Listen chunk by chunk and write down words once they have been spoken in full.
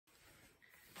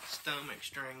stomach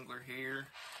strangler here,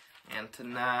 and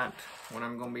tonight what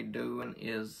I'm going to be doing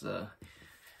is,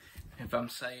 if I'm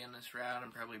saying this right,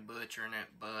 I'm probably butchering it,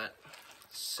 but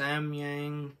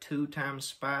Samyang 2x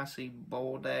spicy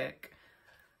Buldak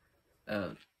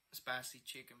spicy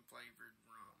chicken flavored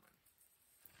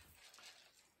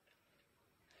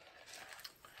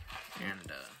ramen.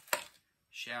 And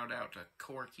shout out to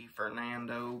Corky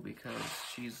Fernando,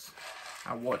 because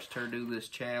I watched her do this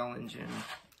challenge and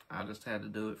I just had to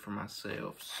do it for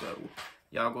myself. So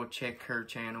y'all go check her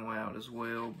channel out as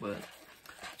well, but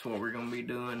that's what we're gonna be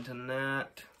doing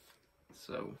tonight.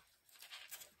 So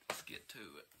let's get to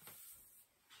it.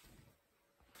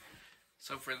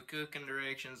 So for the cooking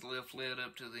directions, lift lid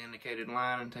up to the indicated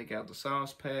line and take out the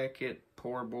sauce packet.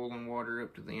 Pour boiling water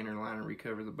up to the inner line and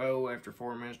recover the bowl. After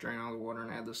 4 minutes, drain all the water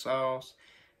and add the sauce.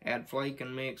 Add flake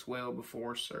and mix well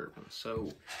before serving.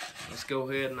 So let's go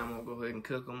ahead, and I'm going to go ahead and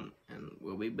cook them, and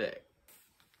we'll be back.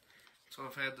 So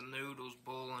I've had the noodles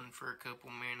boiling for a couple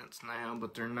minutes now,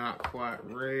 but they're not quite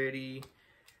ready.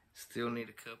 Still need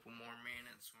a couple more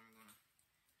minutes, so I'm going to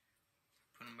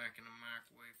put them back in the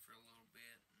microwave for a little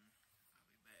bit, and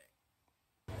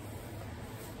I'll be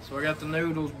back. So I got the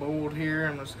noodles boiled here.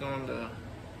 I'm just going to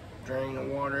drain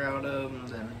the water out of them,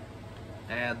 then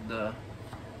add the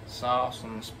sauce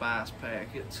and the spice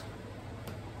packets.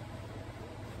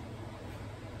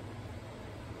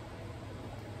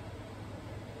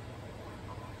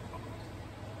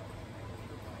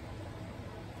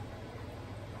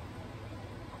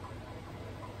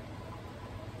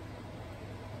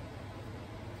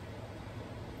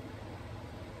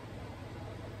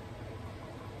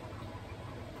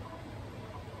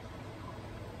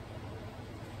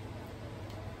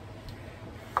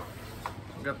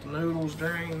 Got the noodles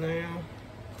drained now.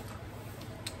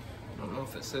 I don't know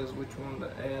if it says which one to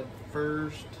add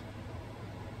first.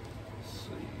 Let's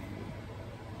see.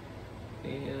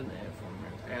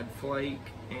 Add flake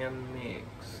and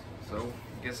mix. So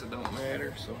I guess it don't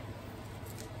matter. So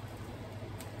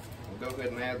we'll go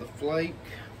ahead and add the flake.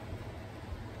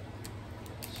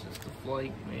 It's just a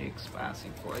flake mix, spicy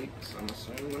flakes, I'm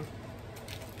assuming.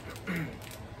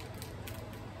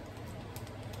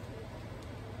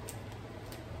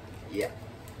 Yeah,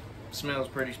 smells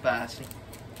pretty spicy,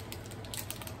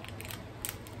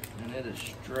 and it is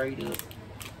straight up.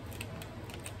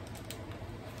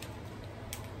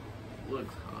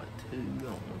 Looks hot too. I don't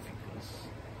know if you can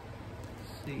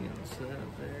see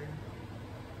inside there.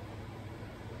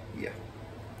 Yeah.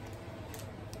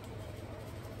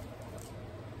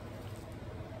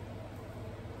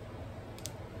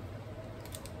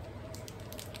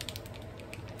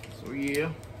 So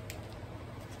yeah.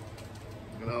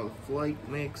 Got all the flake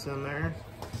mix in there.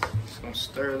 Just gonna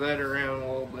stir that around a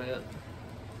little bit.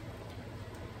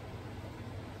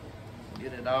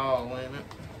 Get it all in it.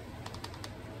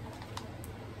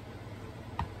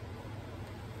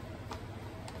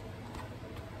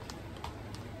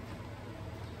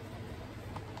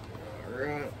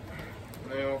 Alright,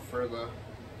 now for the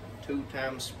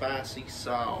 2x spicy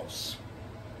sauce.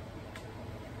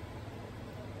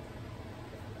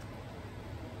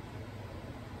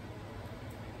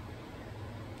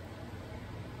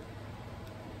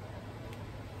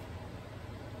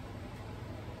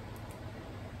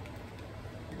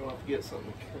 You're gonna have to get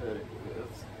something to cut it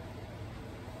with.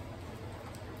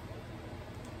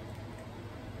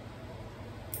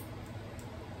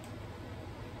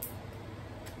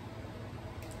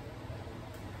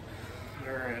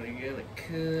 Alright, I got it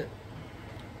cut.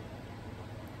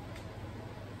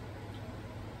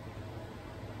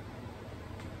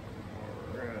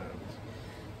 Alright,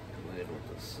 go ahead with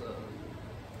the sun.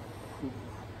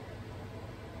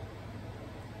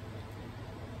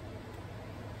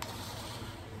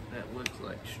 That looks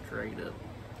like straight up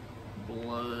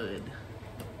blood.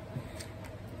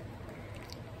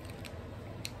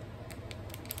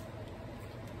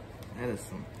 That is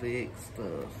some big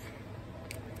stuff.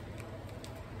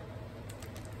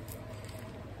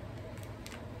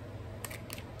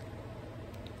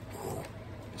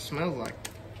 It smells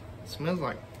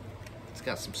like it's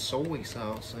got some soy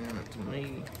sauce in it to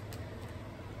me.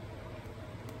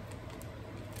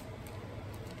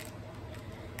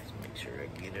 Sure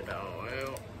I get it all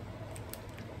out.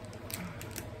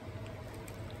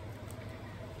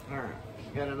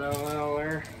 Alright, got it all out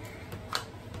there.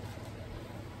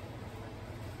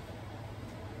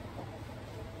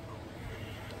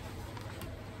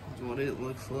 That's what it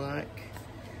looks like.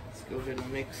 Let's go ahead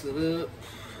and mix it up.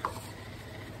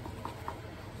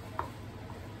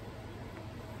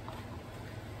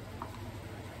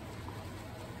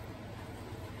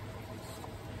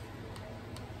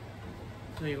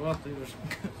 Tell you what,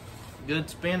 Good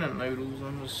spinning noodles.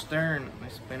 I'm just stirring it. They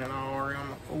spinning all around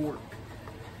the fork.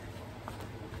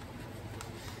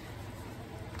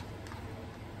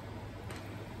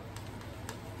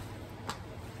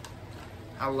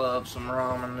 I love some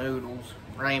ramen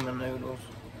noodles,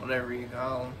 whatever you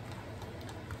call them.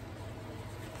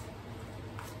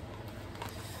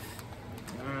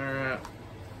 Alright,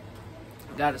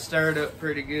 got it stirred up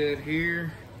pretty good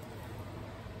here.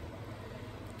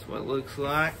 That's what it looks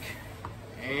like.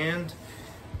 And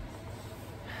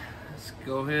let's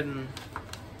go ahead and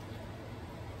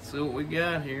see what we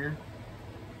got here.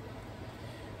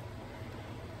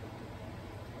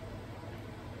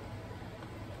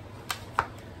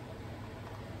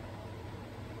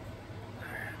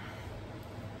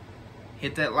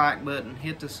 Hit that like button,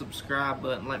 hit the subscribe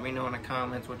button, let me know in the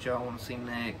comments what y'all want to see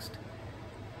next.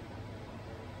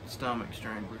 Stomach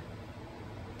strangler.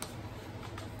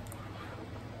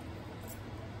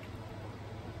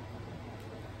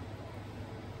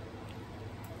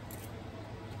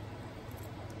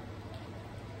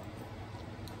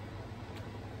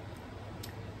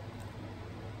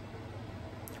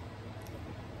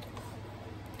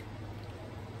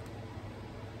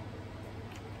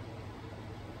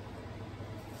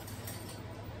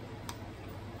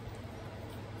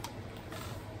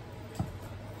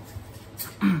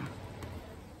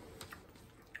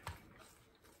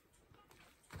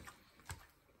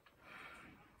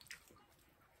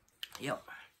 Yep.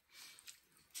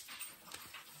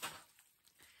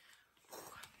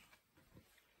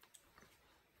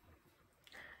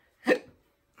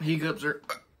 Hiccups are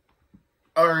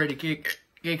already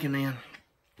kicking in.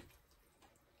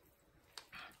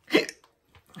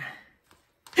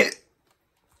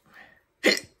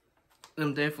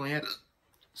 Them definitely had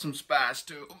some spice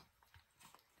to them.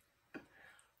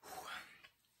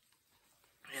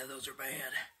 Yeah, those are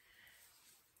bad.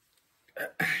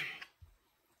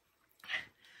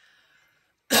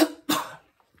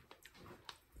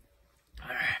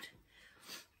 Alright.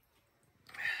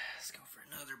 Let's go for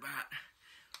another bite.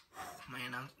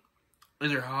 Man,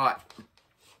 these are hot.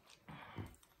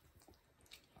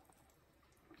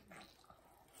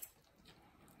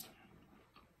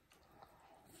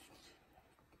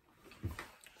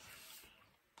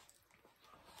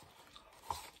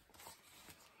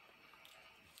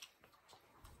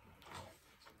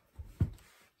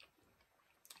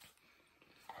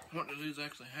 What do these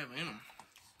actually have in them?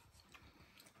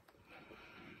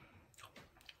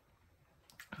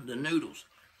 The noodles.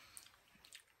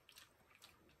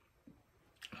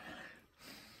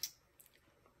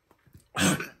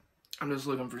 I'm just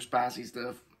looking for spicy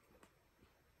stuff.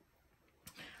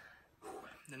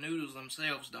 The noodles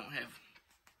themselves don't have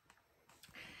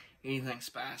anything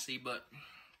spicy, but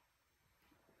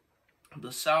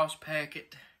the sauce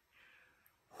packet,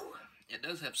 it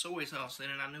does have soy sauce in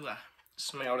it. I knew I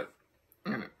smelled it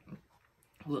and it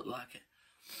looked like it.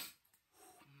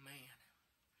 Man.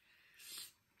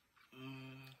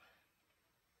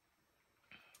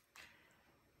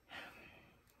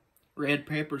 Red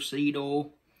pepper seed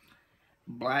oil,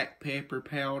 black pepper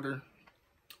powder.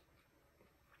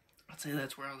 I'd say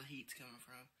that's where all the heat's coming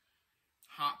from.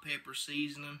 Hot pepper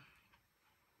seasoning.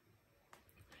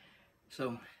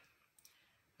 So,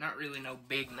 not really no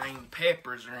big name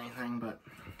peppers or anything, but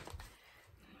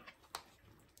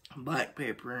black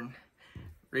pepper and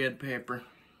red pepper.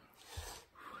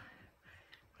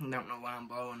 Don't know why I'm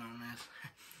blowing on this.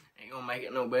 Ain't gonna make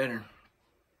it no better.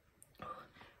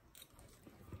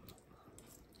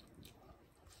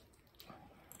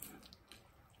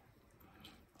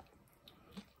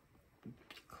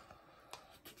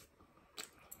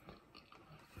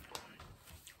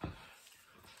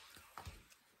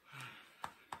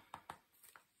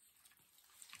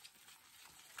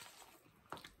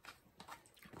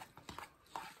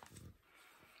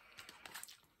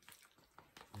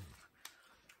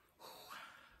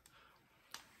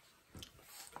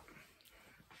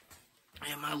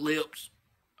 And my lips.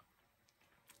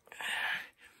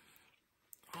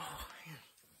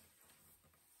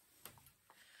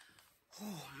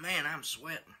 Oh man, I'm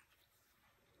sweating.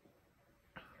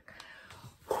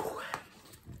 Oh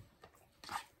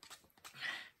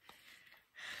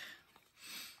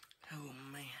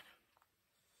man.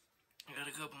 I got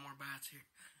a couple more bites here.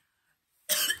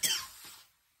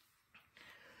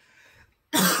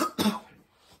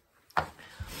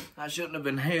 I shouldn't have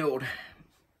been held.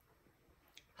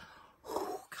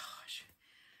 Oh, gosh.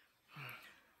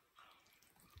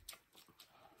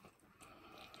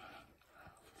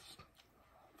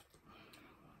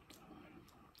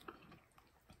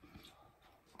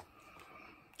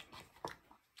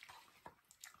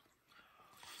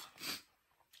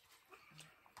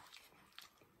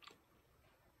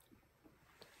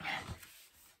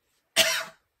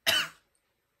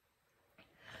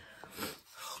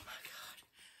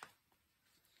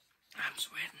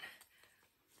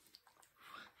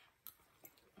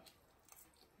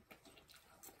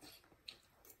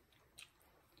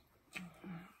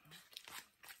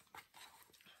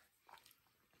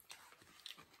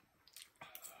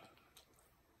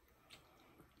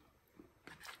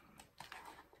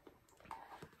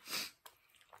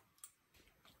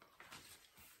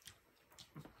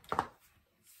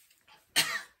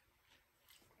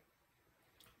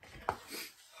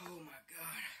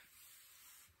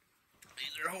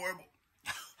 horrible.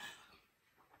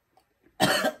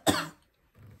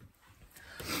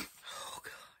 Oh,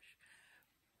 gosh.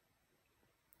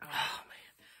 Oh,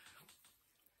 man.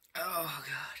 Oh,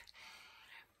 God.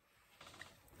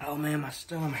 Oh, man, my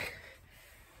stomach.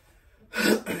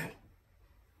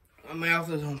 My mouth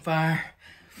is on fire.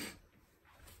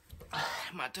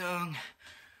 My tongue.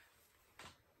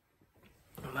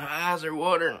 My eyes are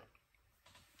watering.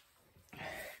 I'm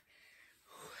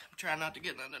trying not to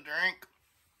get nothing to drink.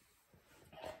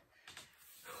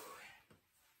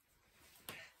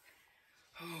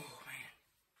 Oh, man.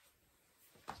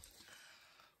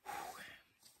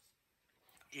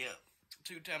 Yeah,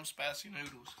 2-time spicy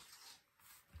noodles.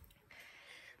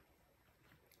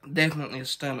 Definitely a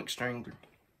stomach strangler.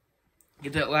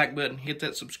 Hit that like button, hit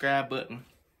that subscribe button.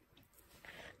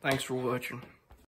 Thanks for watching.